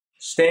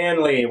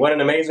Stan Lee, what an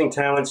amazing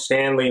talent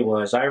Stan Lee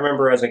was. I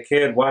remember as a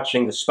kid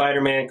watching the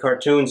Spider-Man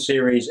cartoon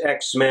series,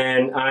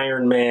 X-Men,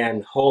 Iron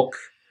Man, Hulk,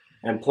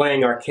 and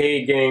playing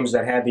arcade games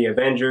that had the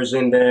Avengers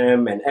in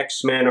them, and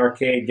X-Men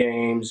arcade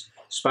games,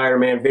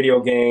 Spider-Man video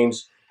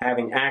games,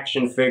 having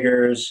action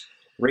figures,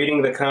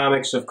 reading the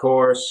comics, of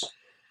course,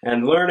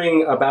 and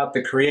learning about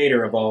the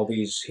creator of all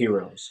these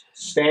heroes,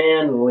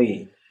 Stan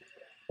Lee.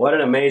 What an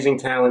amazing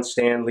talent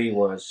Stan Lee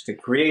was to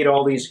create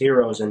all these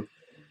heroes and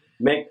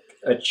make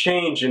a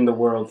change in the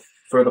world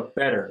for the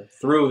better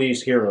through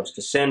these heroes,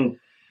 to send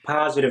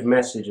positive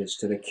messages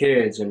to the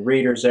kids and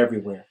readers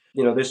everywhere.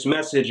 You know, this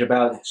message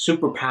about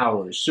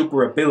superpowers,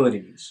 super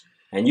abilities,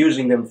 and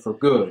using them for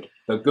good,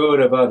 the good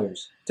of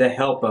others, to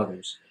help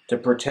others, to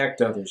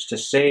protect others, to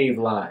save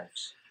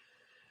lives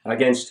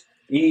against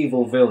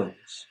evil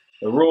villains.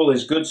 The rule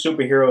is good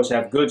superheroes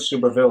have good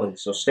supervillains.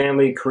 So Stan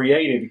Lee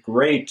created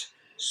great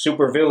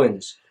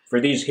supervillains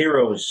for these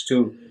heroes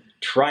to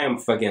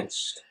triumph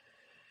against.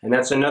 And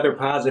that's another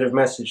positive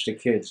message to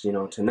kids, you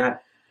know, to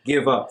not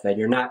give up, that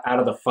you're not out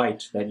of the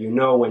fight, that you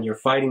know when you're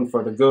fighting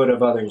for the good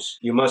of others,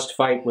 you must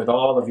fight with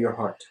all of your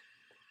heart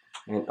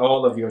and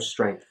all of your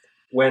strength.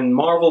 When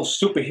Marvel's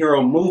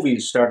superhero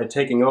movies started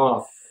taking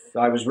off,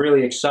 I was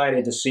really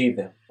excited to see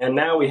them. And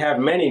now we have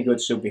many good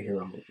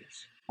superhero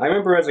movies. I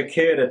remember as a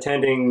kid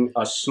attending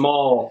a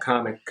small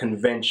comic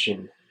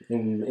convention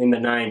in the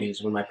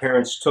 90s when my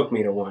parents took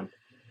me to one.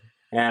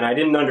 And I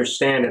didn't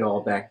understand it all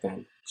back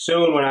then.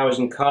 Soon, when I was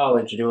in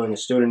college doing a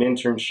student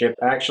internship,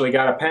 I actually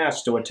got a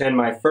pass to attend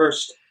my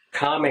first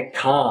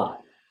Comic-Con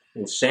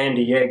in San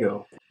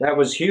Diego. That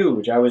was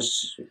huge. I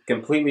was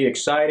completely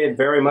excited,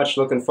 very much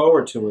looking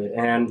forward to it.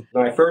 And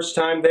my first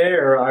time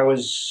there, I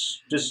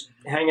was just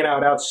hanging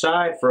out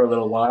outside for a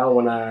little while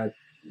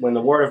when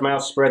the word of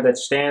mouth spread that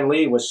Stan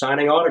Lee was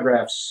signing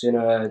autographs in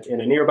a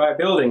nearby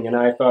building. And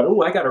I thought,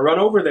 ooh, I got to run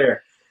over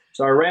there.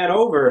 So I ran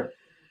over,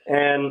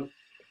 and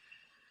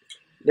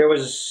there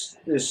was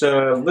this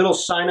little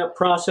sign-up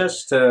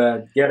process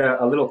to get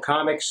a little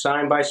comic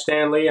signed by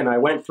Stan Lee, and I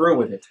went through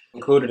with it.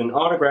 Included an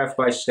autograph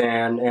by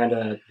Stan,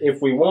 and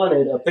if we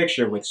wanted, a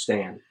picture with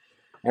Stan.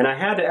 And I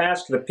had to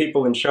ask the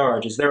people in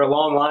charge, is there a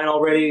long line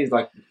already?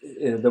 Like,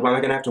 am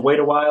I going to have to wait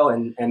a while?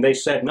 And they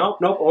said, nope,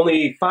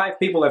 only 5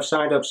 people have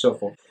signed up so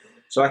far.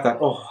 So I thought,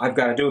 oh, I've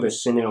got to do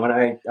this. And, you know,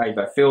 and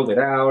I filled it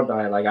out.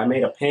 I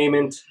made a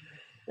payment.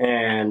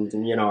 And,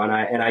 you know, and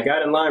I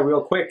got in line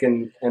real quick,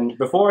 and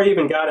before I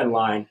even got in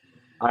line,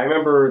 I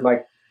remember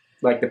like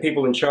the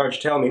people in charge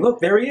telling me, look,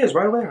 there he is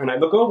right away. And I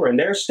look over, and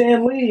there's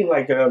Stan Lee,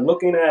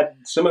 looking at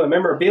some of the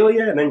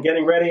memorabilia and then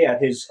getting ready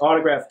at his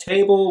autograph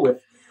table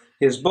with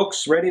his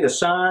books ready to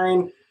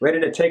sign, ready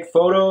to take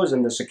photos,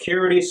 and the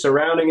security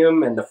surrounding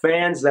him and the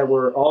fans that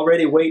were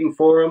already waiting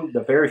for him,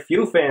 the very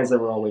few fans that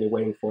were already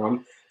waiting for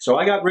him. So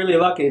I got really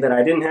lucky that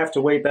I didn't have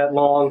to wait that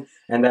long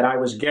and that I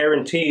was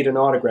guaranteed an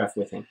autograph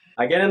with him.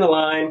 I get in the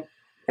line,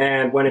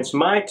 and when it's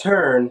my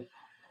turn,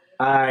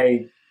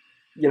 I'm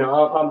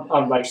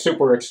like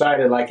super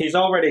excited. Like, he's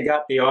already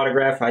got the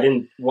autograph. I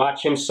didn't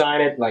watch him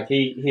sign it. Like,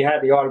 he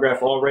had the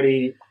autograph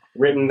already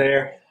written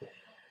there.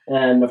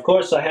 And of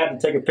course I had to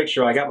take a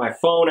picture. I got my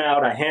phone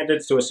out, I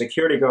handed it to a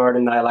security guard,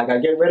 and I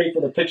get ready for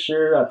the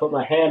picture. I put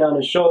my hand on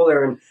his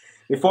shoulder, and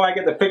before I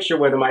get the picture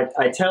with him,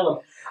 I tell him,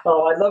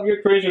 oh, I love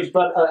your creatures,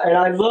 but and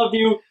I loved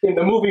you in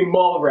the movie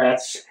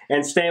Mallrats.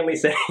 And Stan Lee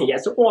said,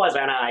 yes,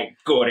 wasn't I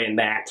good in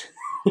that?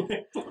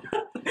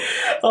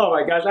 Oh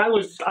my gosh, I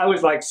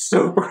was like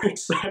super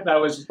excited. I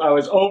was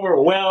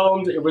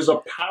overwhelmed. It was a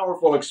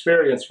powerful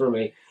experience for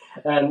me.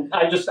 And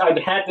I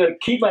had to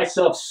keep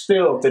myself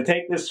still to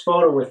take this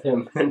photo with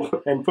him and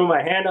put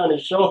my hand on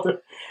his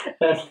shoulder.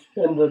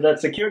 And that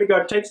security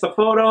guard takes the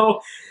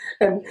photo,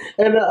 and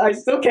I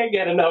still can't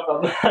get enough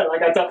of that.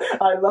 Like,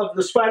 I love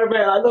the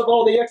Spider-Man, I love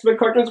all the X-Men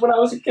cartoons when I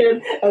was a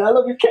kid, and I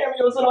love your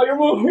cameos in all your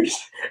movies.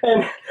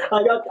 And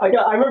I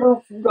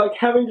remember like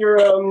having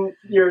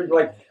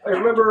I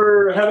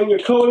remember having your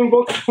coloring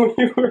book when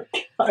you were.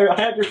 I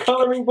had your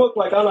coloring book,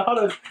 like on how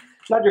to.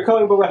 Not your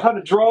coloring book, but how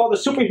to draw the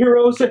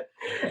superheroes.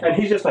 And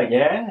he's just like,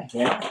 yeah.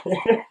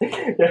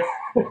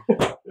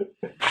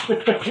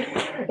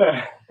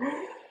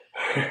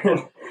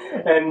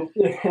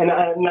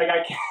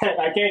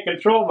 I can't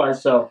control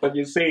myself. But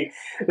you see,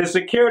 the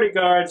security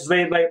guards,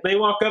 they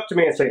walk up to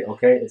me and say,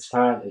 okay, it's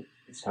time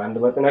to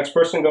let the next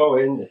person go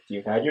in.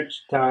 You've had your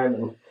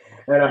time.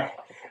 And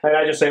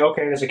I just say,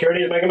 okay, the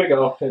security is making me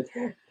go.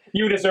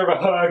 You deserve a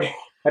hug.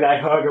 And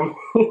I hug him,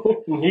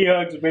 and he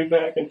hugs me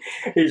back, and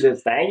he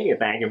says, thank you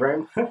very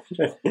much.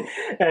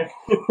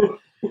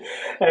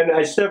 And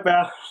I step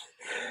out,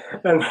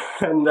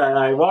 and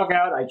I walk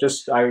out. I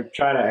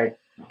try to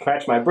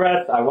catch my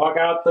breath. I walk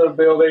out the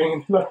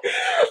building. Oh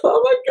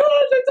my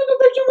gosh, I took a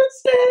picture with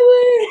Stan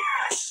Lee!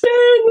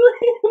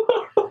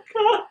 Oh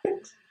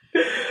god!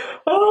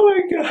 Oh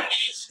my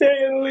gosh,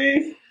 Stan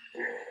Lee!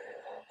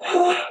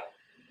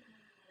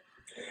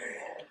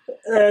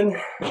 And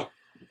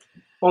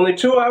only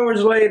 2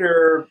 hours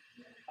later,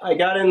 I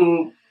got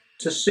in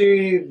to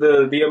see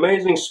the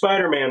Amazing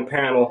Spider-Man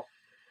panel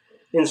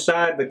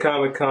inside the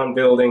Comic-Con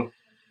building,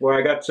 where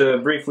I got to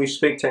briefly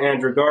speak to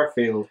Andrew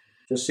Garfield,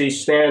 to see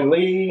Stan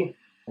Lee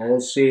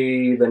and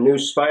see the new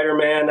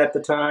Spider-Man at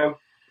the time.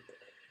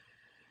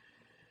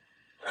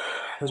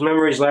 Those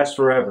memories last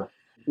forever.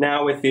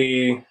 Now with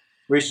the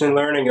recent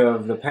learning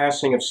of the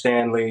passing of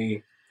Stan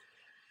Lee,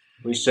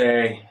 we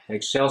say,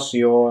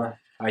 Excelsior.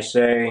 I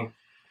say,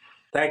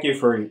 thank you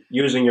for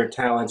using your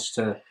talents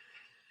to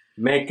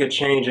make a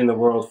change in the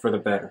world for the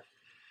better.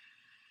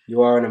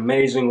 You are an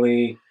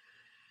amazingly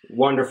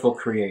wonderful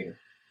creator.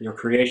 Your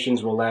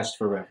creations will last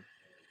forever.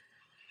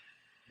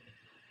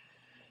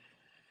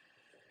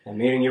 And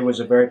meeting you was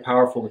a very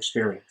powerful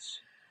experience.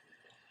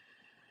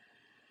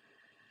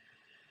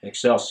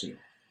 Excelsior.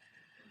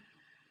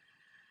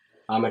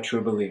 I'm a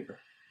true believer,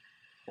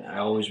 and I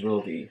always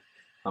will be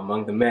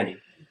among the many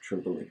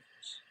true believers.